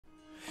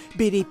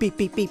Beep beep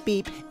beep beep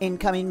beep.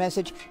 Incoming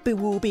message. Boo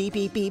boo beep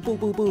beep beep. Boo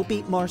boo boo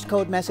beep. Morse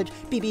code message.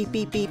 Beep beep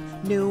beep beep.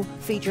 New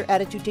feature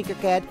added to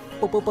Tinkercad.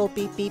 Boo boo boo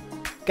beep beep.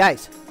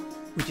 Guys,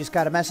 we just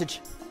got a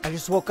message. I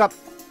just woke up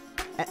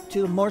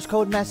to a Morse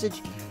code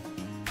message.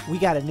 We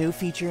got a new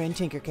feature in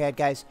Tinkercad,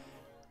 guys.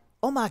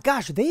 Oh my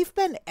gosh, they've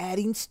been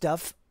adding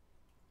stuff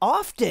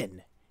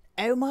often.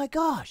 Oh my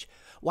gosh.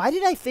 Why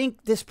did I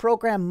think this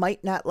program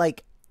might not,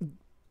 like,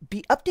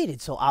 be updated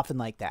so often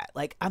like that?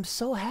 Like, I'm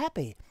so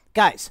happy.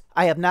 Guys,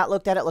 I have not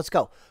looked at it. Let's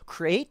go.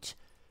 Create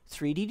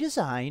 3D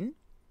design.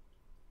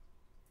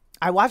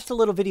 I watched a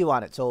little video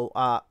on it, so,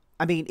 I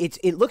mean,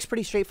 it looks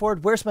pretty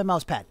straightforward. Where's my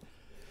mouse pad?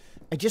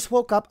 I just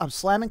woke up. I'm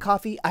slamming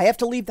coffee. I have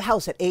to leave the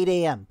house at 8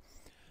 a.m.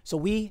 So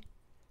we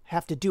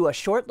have to do a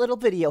short little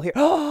video here.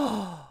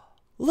 Oh,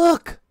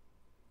 look.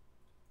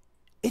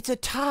 It's a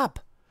top.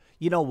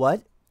 You know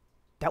what?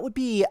 That would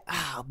be,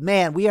 oh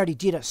man, we already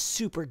did a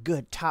super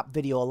good top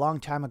video a long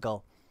time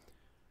ago.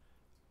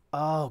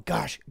 Oh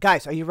gosh.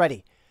 Guys, are you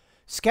ready?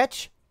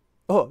 Sketch.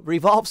 Oh,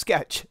 Revolve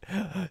Sketch.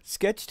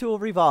 Sketch tool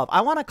Revolve.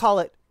 I want to call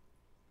it,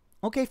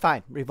 okay,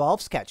 fine.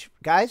 Revolve Sketch.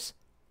 Guys,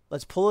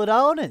 let's pull it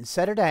on and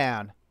set her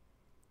down.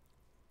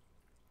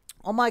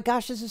 Oh my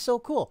gosh, this is so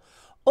cool.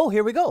 Oh,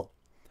 here we go.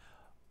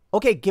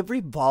 Okay, give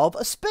Revolve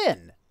a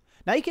spin.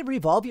 Now you can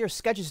revolve your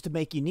sketches to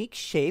make unique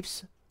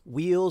shapes,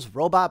 wheels,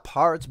 robot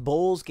parts,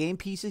 bowls, game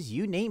pieces,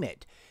 you name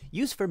it.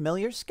 Use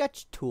familiar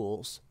sketch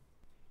tools.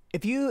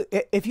 If you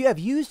have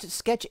used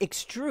Sketch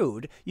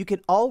Extrude, you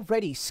can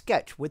already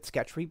sketch with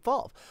Sketch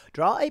Revolve.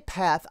 Draw a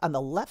path on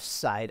the left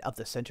side of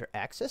the center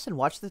axis and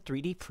watch the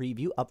 3D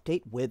preview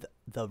update with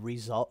the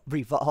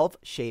Revolve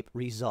shape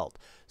result.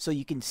 So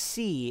you can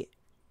see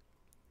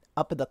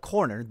up in the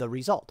corner the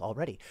result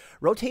already.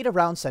 Rotate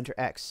around center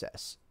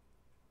axis.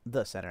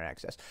 The center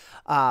axis.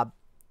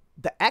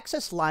 The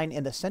axis line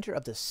in the center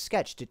of the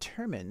sketch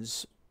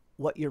determines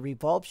what your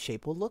revolved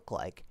shape will look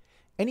like.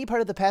 Any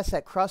part of the path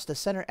that cross the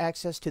center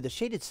axis to the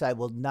shaded side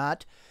will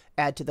not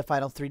add to the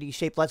final 3D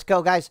shape. Let's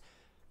go, guys.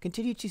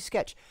 Continue to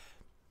sketch.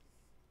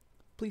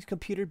 Please,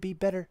 computer, be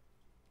better.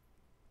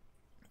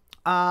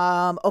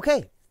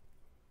 Okay.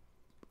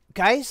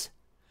 Guys.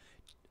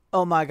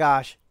 Oh my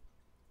gosh.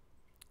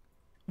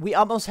 We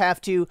almost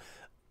have to.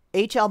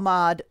 HL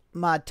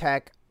Mod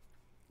Tech.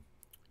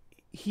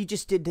 He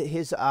just did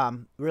his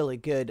really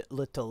good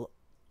little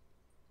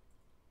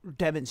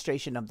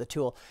demonstration of the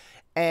tool.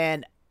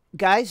 And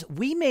guys,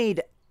 we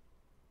made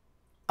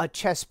a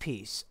chess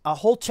piece, a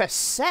whole chess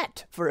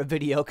set for a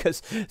video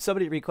because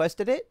somebody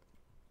requested it.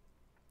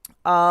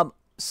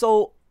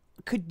 So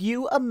could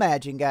you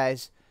imagine,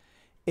 guys,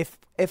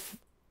 if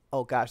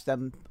oh gosh,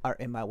 them are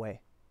in my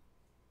way.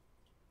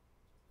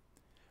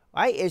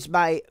 Why is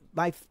my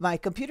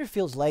computer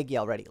feels laggy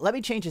already? Let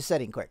me change the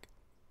setting quick.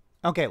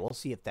 Okay, we'll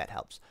see if that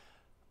helps.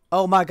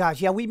 Oh my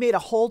gosh, yeah, we made a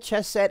whole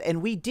chess set,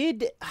 and we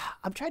did,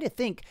 I'm trying to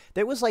think,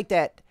 there was like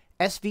that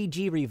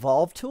SVG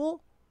Revolve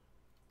tool.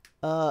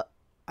 I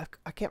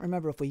can't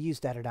remember if we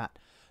used that or not.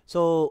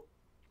 So,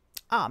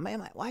 oh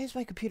man, why is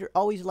my computer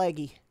always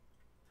laggy?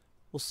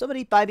 Will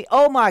somebody buy me?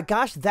 Oh my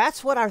gosh,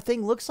 that's what our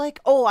thing looks like?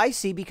 Oh, I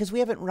see, because we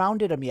haven't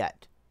rounded them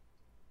yet.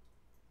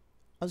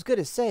 I was going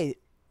to say,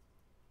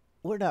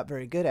 we're not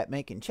very good at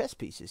making chess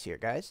pieces here,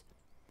 guys.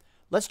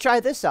 Let's try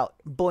this out.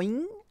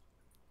 Boing.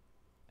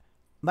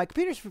 My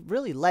computer's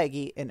really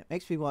laggy, and it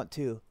makes me want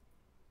to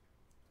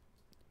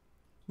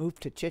move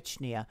to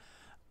Chechnya.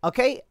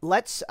 Okay,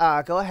 let's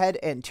go ahead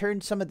and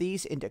turn some of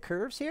these into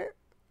curves here.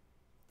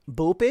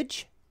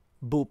 Boopage.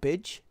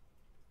 Boopage.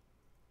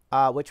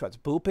 Which one's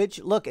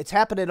boopage? Look, it's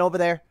happening over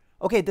there.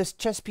 Okay, this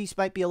chess piece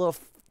might be a little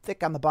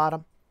thick on the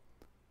bottom.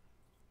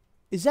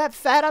 Is that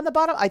fat on the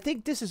bottom? I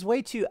think this is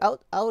way too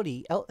out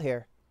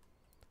here.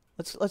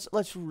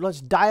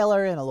 Let's dial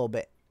her in a little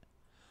bit.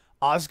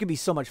 Oh, this is going to be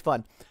so much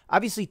fun.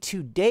 Obviously,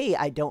 today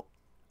I don't...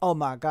 Oh,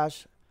 my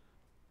gosh.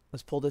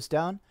 Let's pull this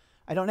down.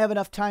 I don't have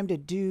enough time to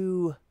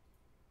do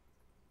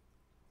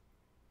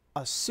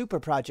a super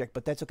project,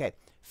 but that's okay.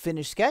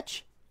 Finish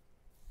sketch.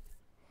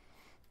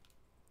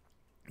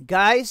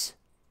 Guys,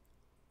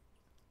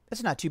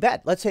 that's not too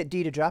bad. Let's hit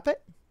D to drop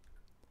it.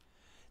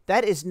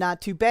 That is not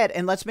too bad.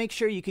 And let's make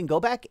sure you can go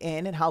back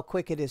in and how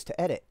quick it is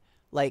to edit.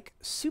 Like,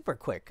 super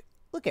quick.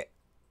 Look at.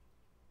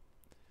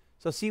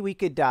 So see, we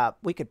could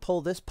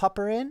pull this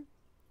pupper in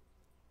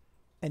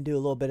and do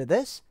a little bit of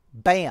this.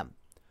 Bam.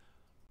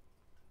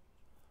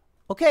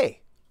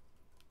 Okay.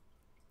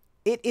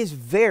 It is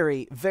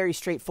very, very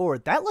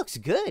straightforward. That looks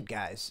good,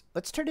 guys.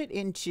 Let's turn it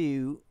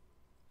into,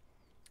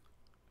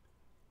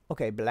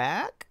 okay,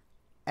 black.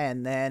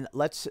 And then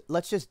let's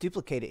just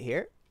duplicate it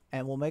here.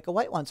 And we'll make a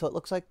white one so it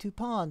looks like two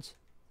pawns.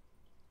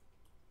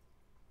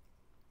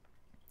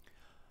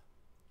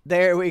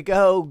 There we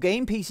go.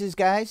 Game pieces,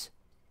 guys.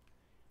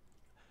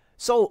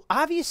 So,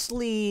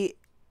 obviously,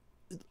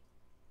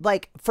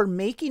 like, for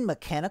making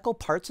mechanical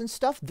parts and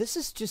stuff, this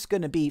is just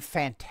going to be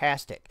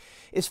fantastic.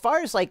 As far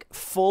as, like,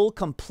 full,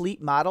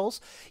 complete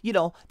models, you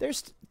know,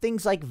 there's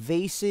things like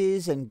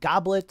vases and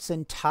goblets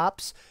and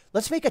tops.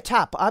 Let's make a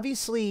top.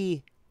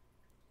 Obviously,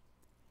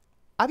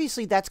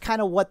 obviously that's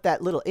kind of what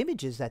that little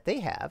image is that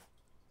they have.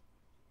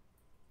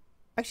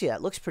 Actually,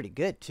 that looks pretty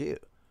good too.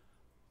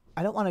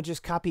 I don't want to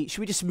just copy.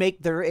 Should we just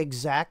make their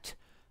exact...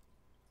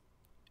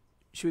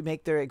 Should we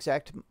make their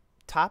exact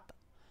top?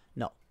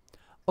 No.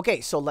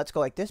 Okay, so let's go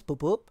like this. Boop,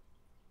 boop.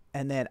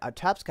 And then our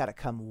top's got to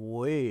come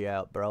way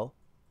out, bro.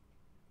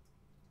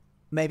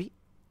 Maybe.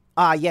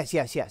 Yes,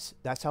 yes, yes.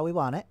 That's how we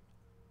want it.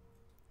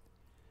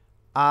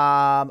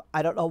 I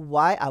don't know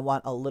why I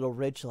want a little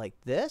ridge like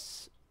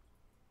this.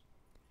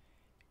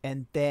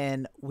 And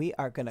then we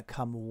are going to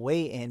come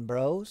way in,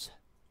 bros.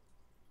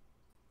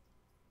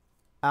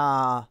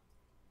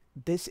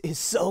 This is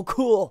so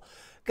cool.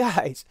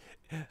 Guys,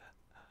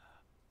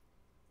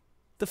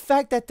 the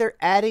fact that they're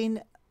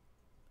adding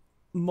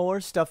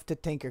more stuff to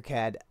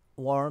Tinkercad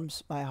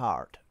warms my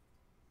heart.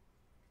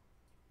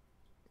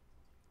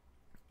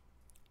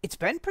 It's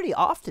been pretty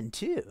often,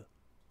 too.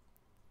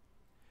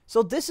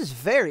 So this is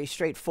very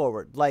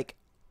straightforward. Like,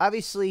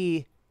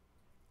 obviously,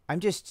 I'm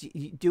just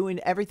doing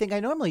everything I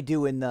normally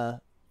do in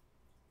the...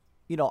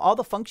 You know, all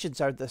the functions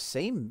are the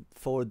same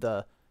for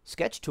the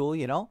sketch tool,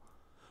 you know.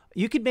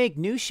 You could make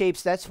new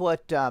shapes. That's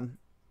what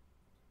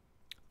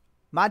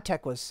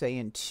ModTech was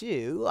saying,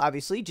 too.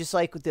 Obviously, just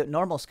like with the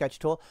normal sketch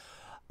tool.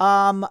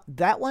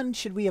 That one,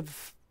 should we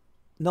have...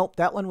 Nope,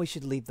 that one we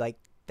should leave like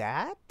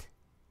that.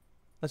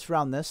 Let's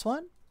round this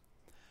one.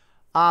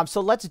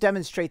 So let's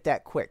demonstrate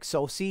that quick.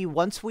 So see,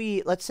 once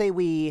we, let's say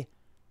we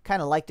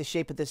kind of like the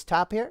shape of this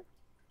top here.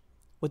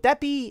 Would that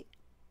be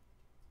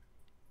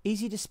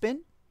easy to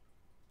spin?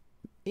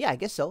 Yeah, I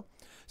guess so.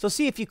 So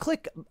see, if you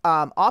click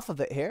off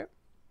of it here,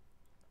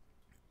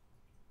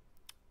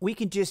 we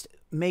can just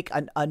make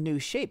a new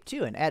shape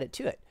too and add it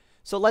to it.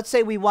 So let's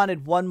say we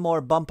wanted one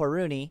more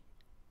bumperoonie.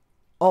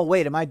 Oh,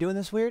 wait, am I doing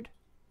this weird?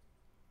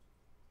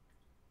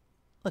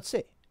 Let's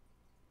see.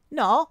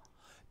 No.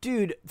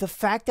 Dude, the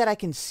fact that I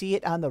can see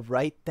it on the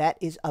right, that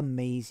is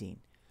amazing.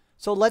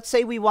 So let's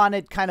say we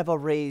wanted kind of a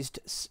raised,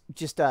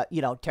 just a,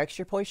 you know,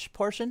 texture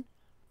portion.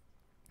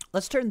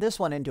 Let's turn this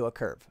one into a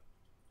curve.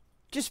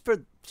 Just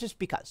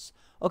because.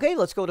 Okay,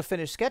 let's go to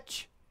finish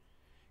sketch.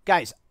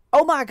 Guys,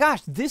 oh my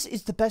gosh, this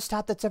is the best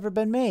top that's ever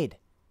been made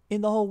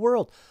in the whole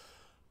world.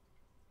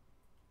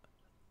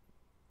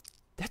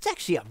 That's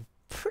actually a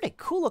pretty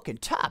cool looking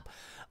top.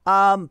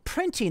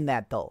 Printing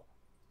that though.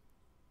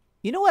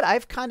 You know what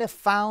I've kind of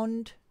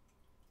found?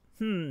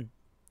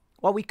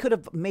 Well, we could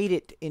have made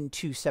it in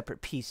two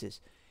separate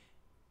pieces.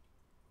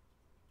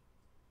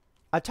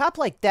 A top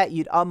like that,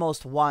 you'd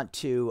almost want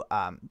to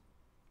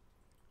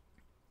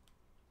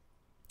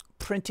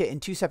print it in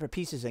two separate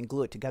pieces and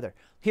glue it together.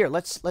 Here,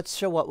 let's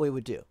show what we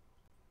would do.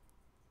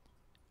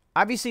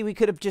 Obviously, we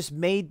could have just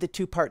made the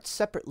two parts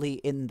separately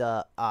in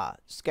the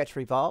Sketch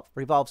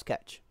Revolve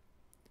Sketch.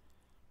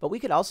 But we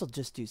could also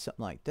just do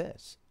something like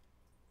this.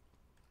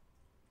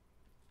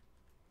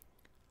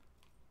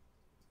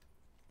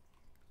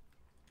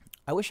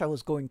 I wish I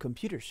was going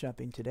computer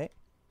shopping today.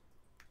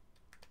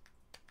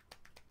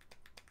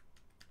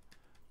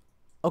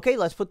 Okay,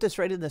 let's put this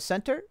right in the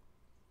center.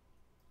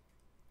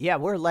 Yeah,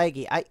 we're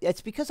laggy.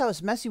 It's because I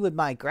was messing with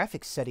my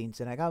graphics settings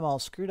and I got them all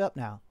screwed up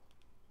now.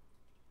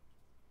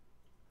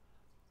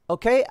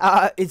 Okay,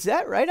 is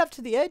that right up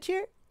to the edge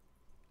here?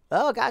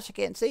 Oh gosh, I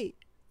can't see.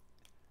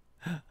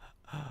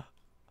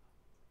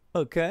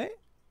 Okay.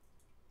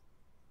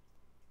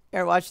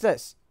 Here, watch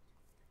this.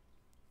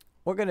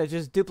 We're gonna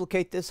just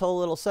duplicate this whole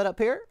little setup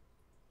here.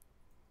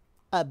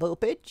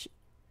 Boopage.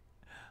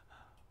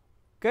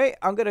 Okay,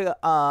 I'm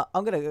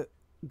gonna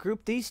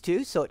group these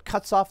two so it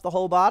cuts off the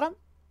whole bottom.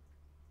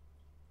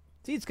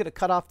 See, it's gonna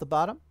cut off the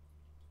bottom.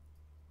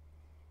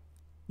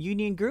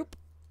 Union group.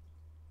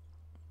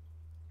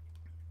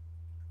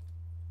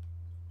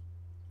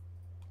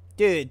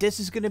 Dude, this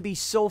is gonna be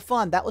so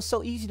fun. That was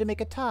so easy to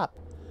make a top.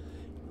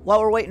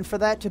 While we're waiting for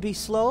that to be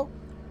slow,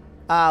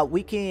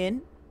 we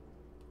can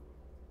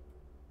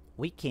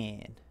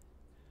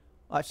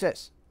watch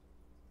this.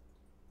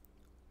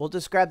 We'll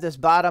just grab this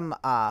bottom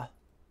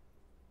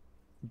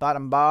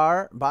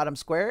bottom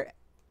square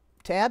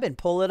tab and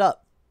pull it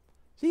up.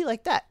 See,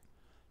 like that.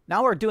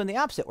 Now we're doing the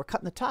opposite. We're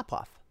cutting the top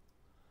off.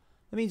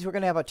 That means we're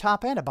going to have a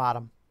top and a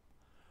bottom.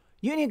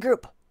 Union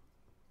group.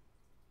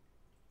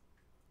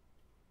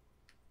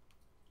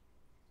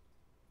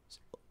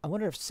 I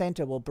wonder if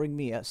Santa will bring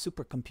me a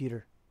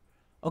supercomputer.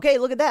 Okay,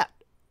 look at that.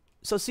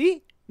 So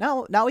see,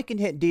 now we can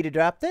hit D to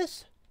drop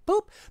this.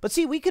 Boop. But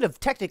see, we could have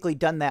technically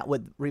done that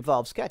with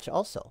Revolve Sketch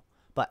also.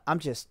 But I'm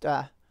just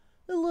a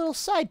little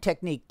side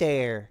technique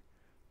there.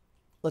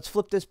 Let's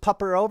flip this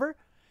pupper over.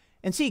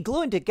 And see,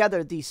 gluing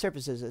together these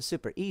surfaces is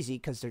super easy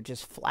because they're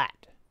just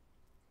flat.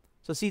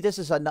 So see, this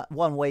is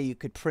one way you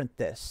could print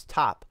this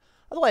top.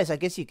 Otherwise, I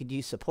guess you could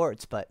use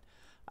supports. But,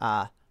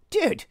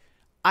 dude,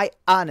 I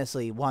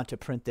honestly want to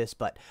print this,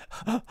 but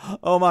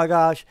oh my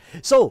gosh.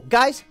 So,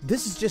 guys,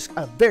 this is just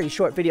a very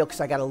short video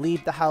because I got to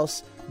leave the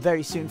house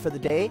very soon for the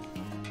day.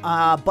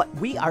 But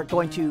we are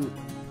going to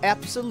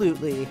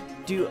absolutely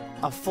do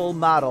a full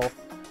model.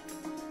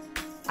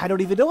 I don't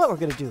even know what we're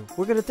going to do.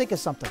 We're going to think of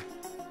something.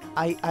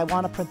 I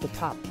want to print the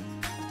top.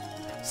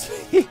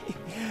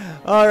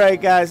 All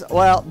right, guys.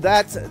 Well,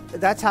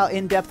 that's how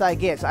in-depth I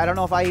get. So I don't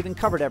know if I even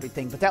covered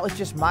everything, but that was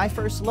just my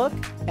first look,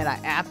 and I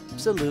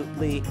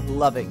absolutely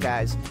love it,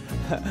 guys.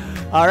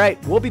 All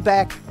right, we'll be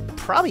back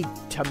probably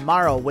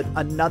tomorrow with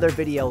another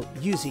video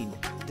using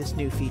this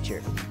new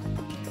feature.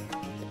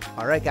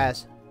 All right,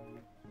 guys.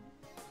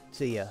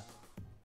 See ya.